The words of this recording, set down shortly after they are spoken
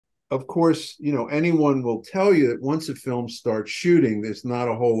of course, anyone will tell you that once a film starts shooting, there's not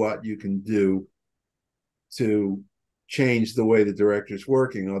a whole lot you can do to change the way the director's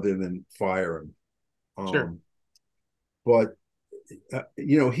working other than fire him. Sure. But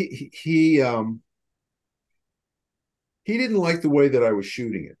he didn't like the way that I was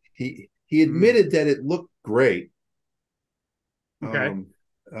shooting it. He Mm. admitted that it looked great. Okay. Um,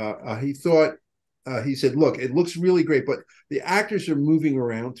 he thought he said, "Look, it looks really great, but the actors are moving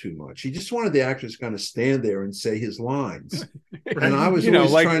around too much." He just wanted the actors to kind of stand there and say his lines, and I was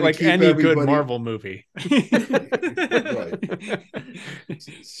always trying to Like keep any good everybody Marvel movie. right.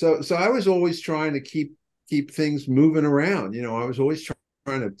 So I was always trying to keep things moving around. I was always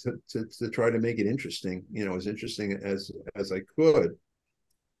trying to try to make it interesting. As interesting as I could.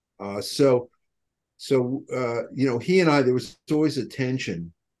 So he and I, there was always a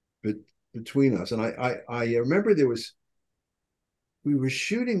tension between us, and I remember we were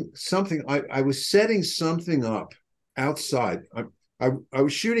shooting something. I was setting something up outside. I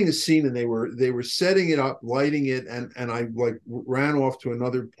was shooting a scene, and they were setting it up, lighting it, and I like ran off to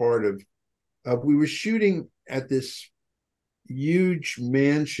another part of. We were shooting at this huge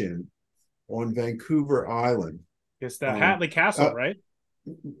mansion on Vancouver Island. It's the Um, Hatley Castle, uh, right?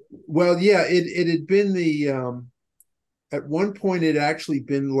 well, yeah, it had been at one point it had actually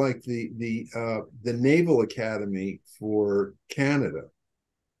been like the Naval Academy for Canada,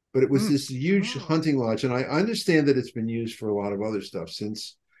 but it was Mm. this huge hunting lodge, and I understand that it's been used for a lot of other stuff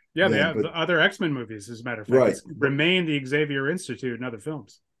since Yeah, they then. have But the other X-Men movies, as a matter of fact. right, It's remained the Xavier Institute in other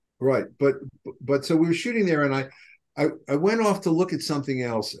films. right, but so we were shooting there, and I went off to look at something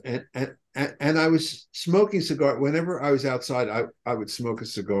else, and I was smoking cigar. Whenever I was outside, I would smoke a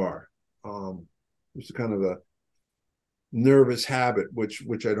cigar. It was kind of a nervous habit,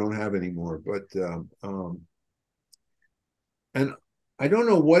 which I don't have anymore. But and I don't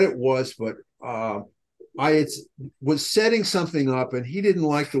know what it was, but was setting something up, and he didn't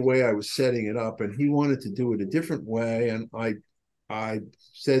like the way I was setting it up, and he wanted to do it a different way, and I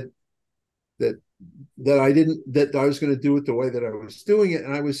said that that I was going to do it the way that I was doing it,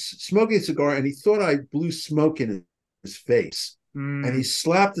 and I was smoking a cigar, and he thought I blew smoke in his face, and he Mm.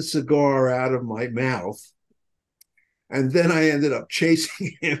 slapped the cigar out of my mouth, and then I ended up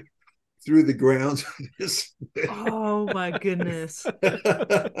chasing him through the grounds of this. Oh my goodness.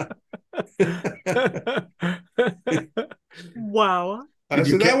 Wow. Did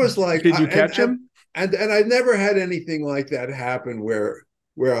you So that catch? was like, Did you catch him? and I never had anything like that happen where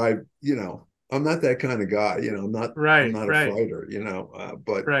I'm not that kind of guy. I'm Right, not a right, fighter.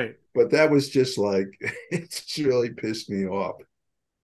 But right. but that was just like it just really pissed me off.